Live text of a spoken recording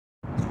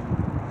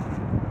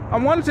I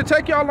wanted to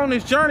take y'all on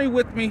this journey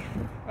with me.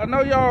 I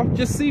know y'all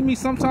just see me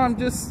sometimes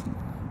just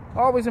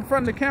always in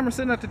front of the camera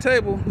sitting at the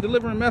table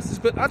delivering a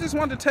message, but I just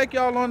wanted to take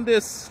y'all on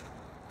this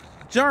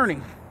journey.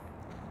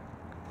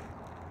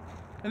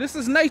 And this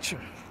is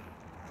nature.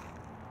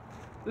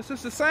 This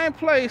is the same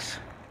place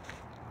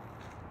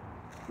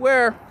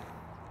where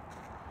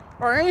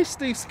our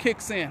instincts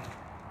kicks in.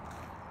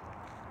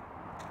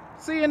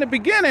 See, in the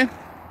beginning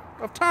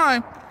of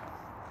time,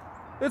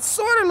 it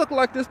sort of looked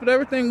like this, but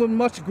everything was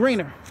much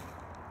greener.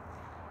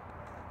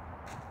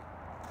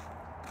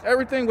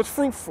 Everything was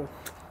fruitful.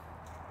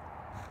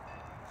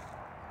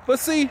 But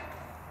see,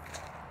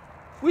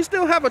 we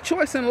still have a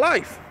choice in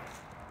life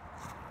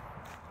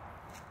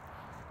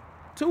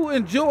to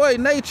enjoy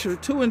nature,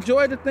 to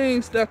enjoy the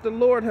things that the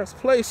Lord has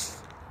placed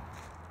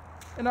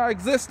in our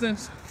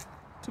existence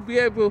to be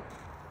able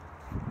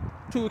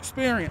to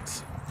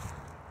experience.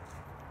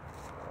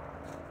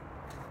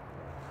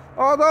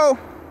 Although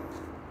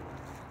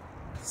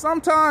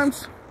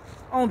sometimes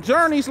on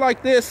journeys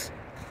like this,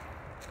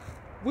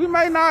 we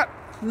may not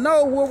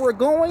know where we're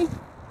going,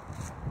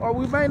 or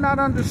we may not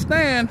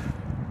understand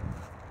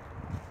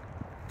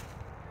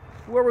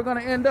where we're going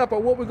to end up or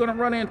what we're going to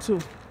run into.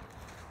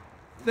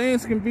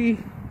 Things can be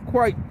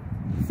quite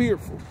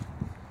fearful.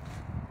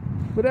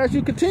 But as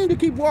you continue to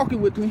keep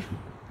walking with me,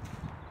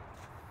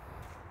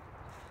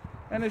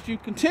 and as you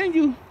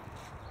continue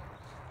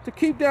to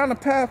keep down the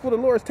path where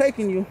the Lord is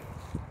taking you,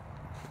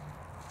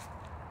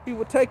 He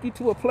will take you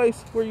to a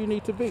place where you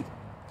need to be.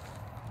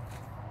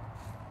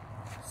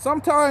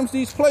 Sometimes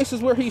these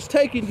places where He's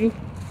taking you,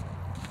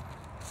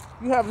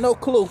 you have no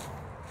clue.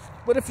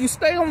 But if you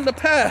stay on the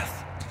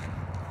path,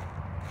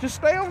 just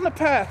stay on the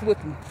path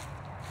with me.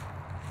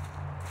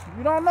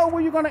 You don't know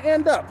where you're going to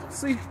end up.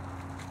 See,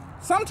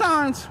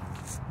 sometimes,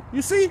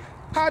 you see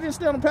how I didn't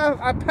stay on the path?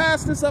 I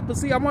passed this up and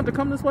see I wanted to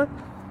come this way.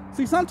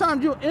 See,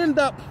 sometimes you'll end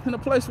up in a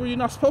place where you're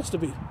not supposed to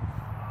be.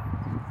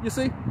 You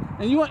see?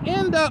 And you will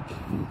end up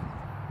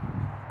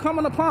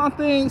coming upon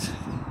things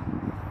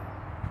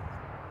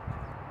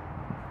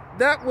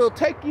that will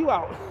take you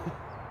out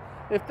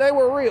if they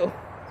were real.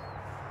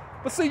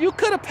 But see, you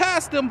could have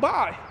passed them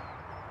by.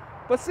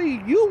 But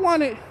see, you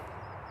wanted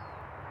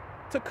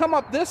to come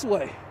up this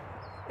way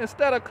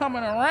instead of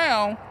coming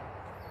around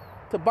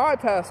to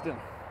bypass them.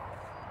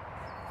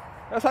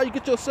 That's how you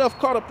get yourself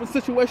caught up in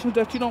situations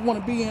that you don't want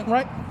to be in,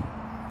 right?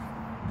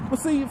 But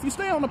see, if you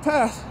stay on the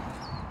path,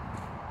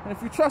 and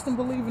if you trust and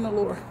believe in the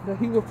Lord, that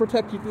He will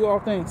protect you through all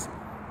things.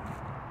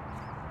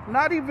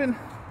 Not even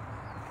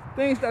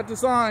things that are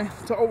designed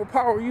to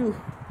overpower you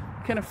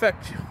can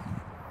affect you.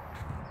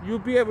 You'll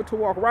be able to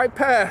walk right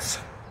past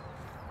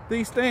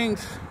these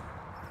things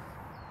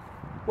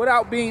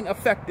without being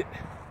affected.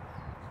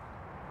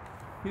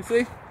 You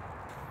see?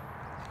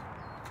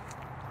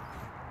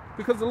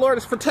 Because the Lord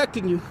is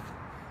protecting you.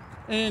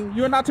 And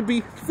you're not to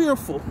be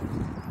fearful,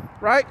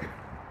 right?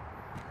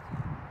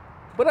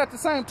 But at the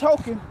same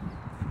token,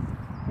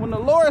 when the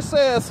Lord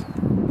says,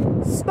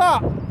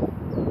 stop,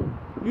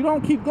 you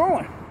don't keep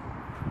going.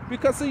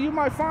 Because see, you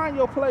might find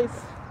your place,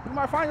 you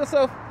might find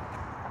yourself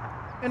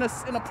in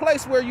a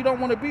place where you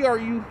don't want to be, or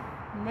you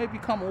may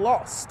become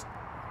lost,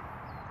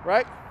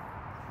 right?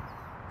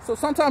 So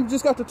sometimes you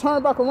just got to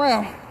turn back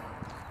around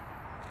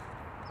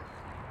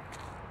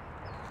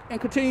and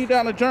continue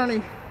down the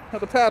journey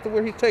of the path of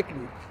where He's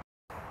taking you.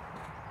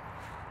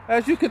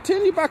 As you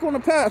continue back on the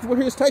path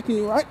where He's taking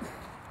you, right?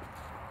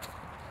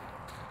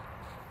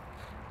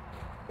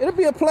 It'll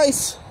be a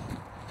place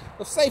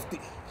of safety,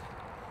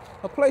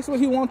 a place where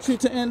He wants you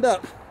to end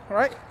up,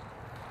 right?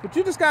 But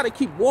you just got to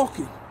keep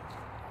walking.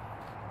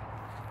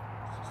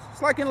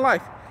 It's like in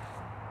life.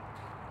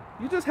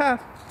 You just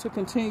have to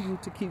continue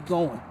to keep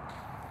going.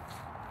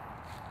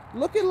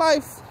 Look at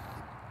life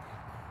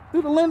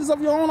through the lens of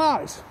your own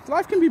eyes.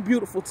 Life can be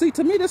beautiful. See,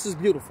 to me, this is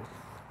beautiful.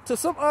 To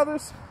some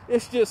others,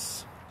 it's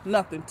just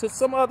nothing. To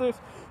some others,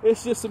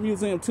 it's just a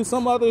museum. To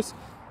some others,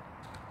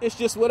 it's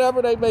just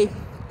whatever they may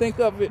think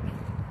of it,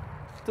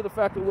 to the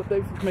fact of what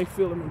they may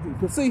feel it may be.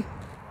 But see,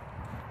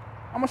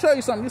 I'm going to show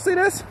you something. You see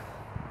this?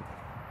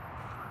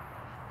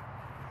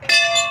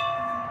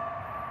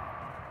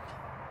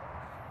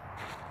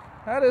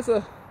 That is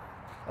a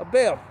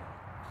bell.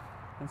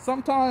 And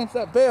sometimes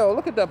that bell,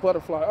 look at that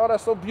butterfly. Oh,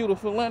 that's so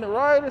beautiful. Landed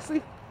right, you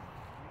see?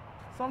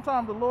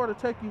 Sometimes the Lord will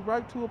take you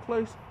right to a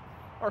place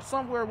or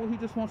somewhere where He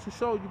just wants to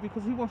show you,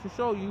 because He wants to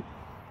show you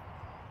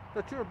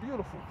that you're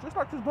beautiful. Just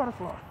like this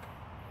butterfly.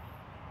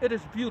 It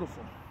is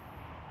beautiful.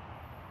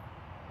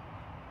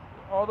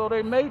 Although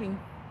they're mating,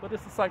 but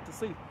it's a sight to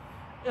see.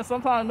 And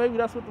sometimes maybe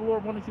that's what the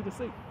Lord wanted you to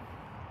see.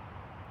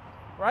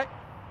 Right?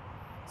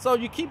 So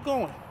you keep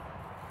going.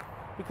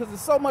 Because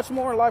there's so much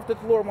more in life that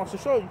the Lord wants to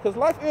show you. Because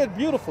life is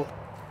beautiful.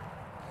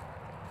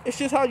 It's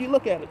just how you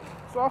look at it.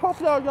 So I hope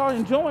y'all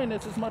enjoying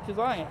this as much as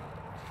I am.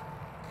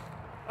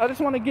 I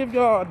just want to give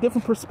y'all a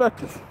different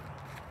perspective.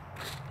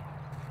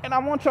 And I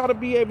want y'all to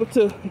be able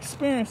to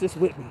experience this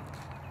with me.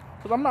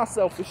 Because I'm not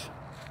selfish.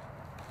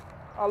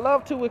 I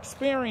love to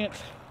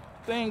experience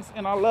things,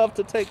 and I love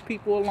to take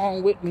people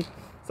along with me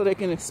so they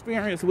can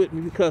experience with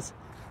me, because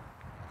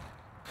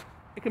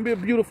It can be a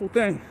beautiful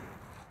thing.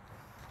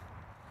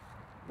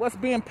 What's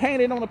being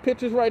painted on the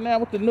pictures right now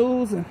with the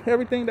news and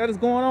everything that is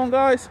going on,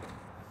 guys,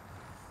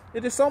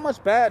 it is so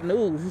much bad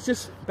news. It's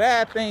just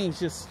bad things.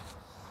 Just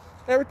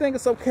everything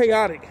is so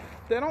chaotic.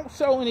 They don't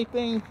show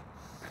anything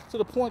to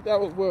the point that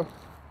will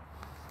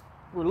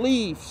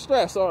relieve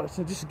stress or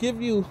to just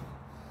give you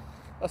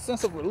a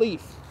sense of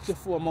relief just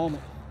for a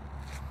moment.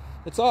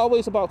 It's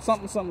always about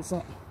something, something,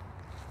 something.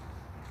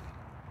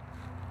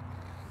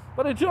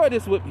 But enjoy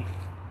this with me.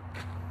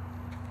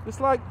 It's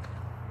like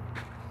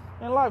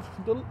in life,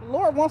 the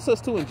Lord wants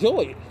us to enjoy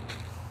it,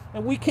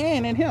 and we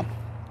can in Him.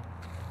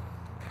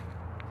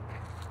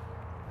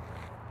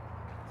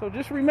 So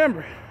just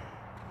remember,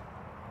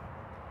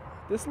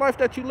 this life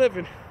that you live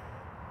in,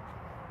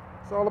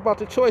 it's all about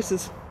the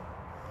choices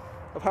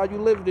of how you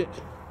lived it,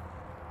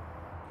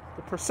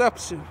 the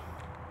perception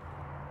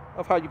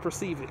of how you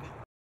perceive it.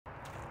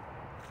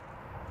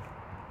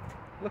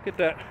 Look at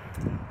that.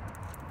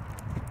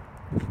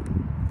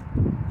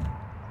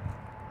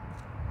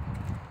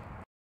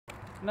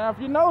 Now,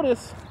 if you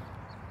notice,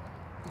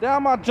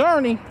 down my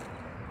journey,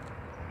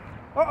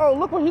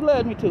 look where he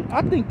led me to.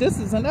 I think this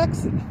is an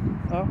exit.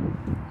 Well,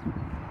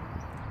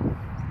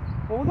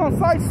 we're going to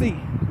sightsee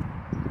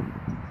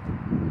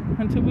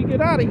until we get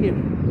out of here.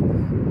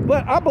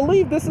 But I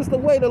believe this is the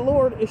way the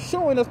Lord is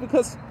showing us,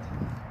 because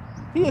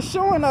He is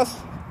showing us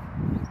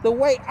the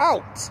way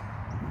out.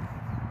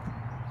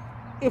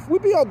 If we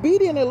be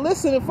obedient and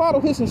listen and follow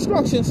His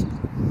instructions,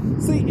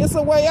 see, it's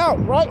a way out,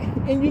 right?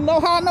 And you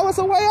know how I know it's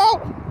a way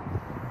out?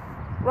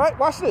 Right?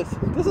 Watch this.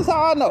 This is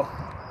how I know.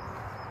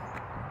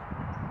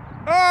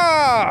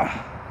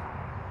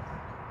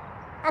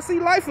 I see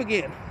life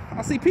again.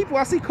 I see people.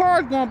 I see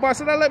cars going by.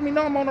 So that let me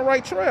know I'm on the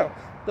right trail.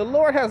 The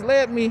Lord has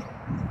led me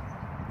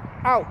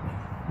out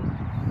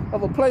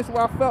of a place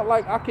where I felt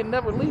like I could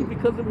never leave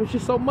because it was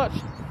just so much.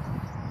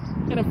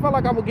 And it felt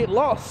like I would get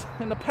lost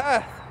in the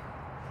path.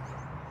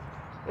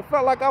 It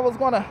felt like I was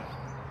going to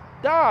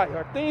die,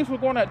 or things were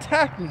going to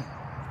attack me,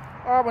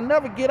 or I would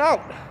never get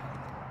out.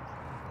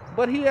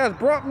 But He has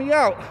brought me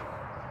out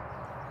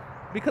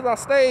because I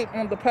stayed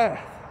on the path.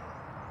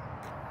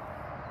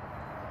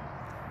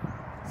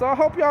 So I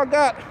hope y'all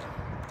got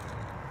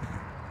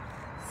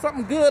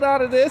something good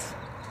out of this.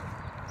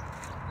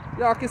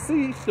 Y'all can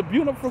see the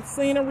beautiful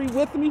scenery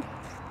with me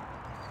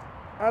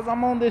as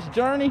I'm on this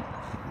journey.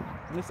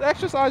 And it's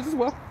exercise as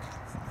well.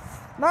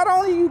 Not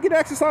only you get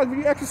exercise, but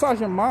you exercise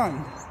your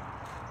mind.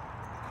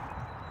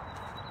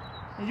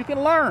 And you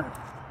can learn.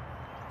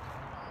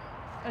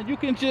 And you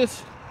can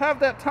just have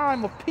that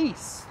time of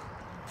peace.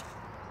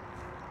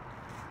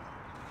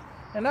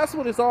 And that's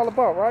what it's all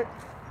about, right?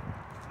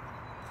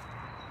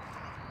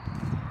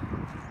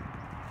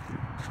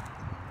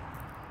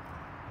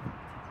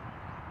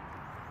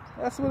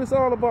 That's what it's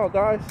all about,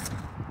 guys.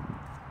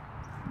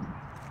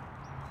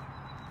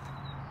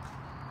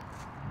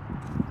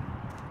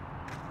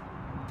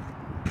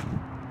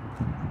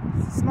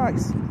 It's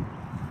nice.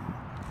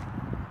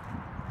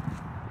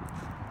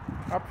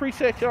 I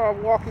appreciate y'all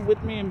walking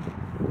with me and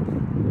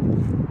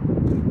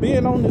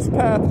being on this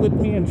path with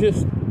me and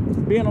just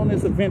being on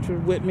this adventure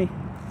with me.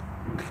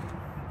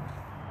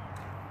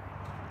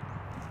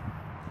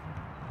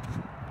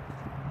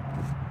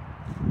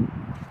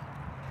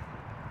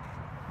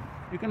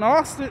 You can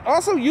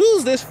also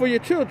use this for your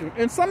children.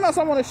 And something else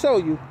I want to show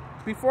you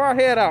before I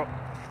head out.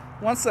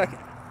 1 second.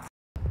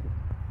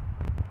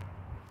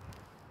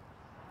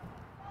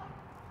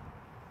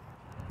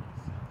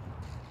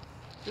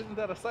 Isn't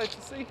that a sight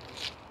to see?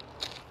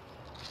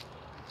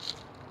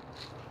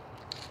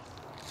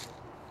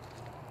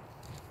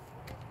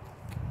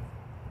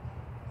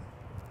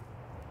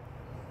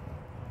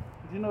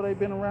 Did you know they've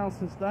been around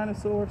since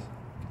dinosaurs?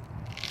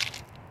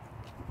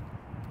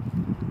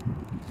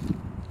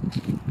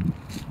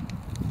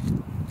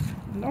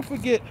 And don't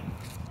forget,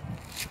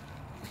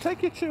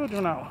 take your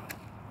children out,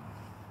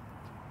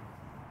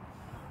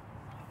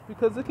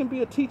 because it can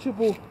be a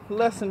teachable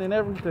lesson in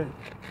everything.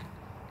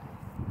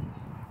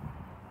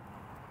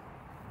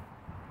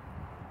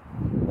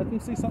 Let them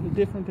see something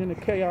different than the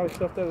chaotic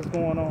stuff that is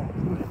going on.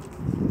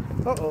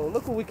 Uh-oh,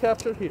 look what we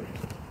captured here.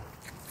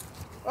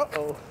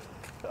 Uh-oh.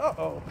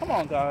 Uh-oh. Come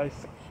on, guys.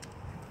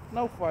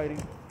 No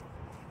fighting.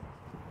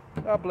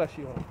 God bless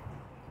you all.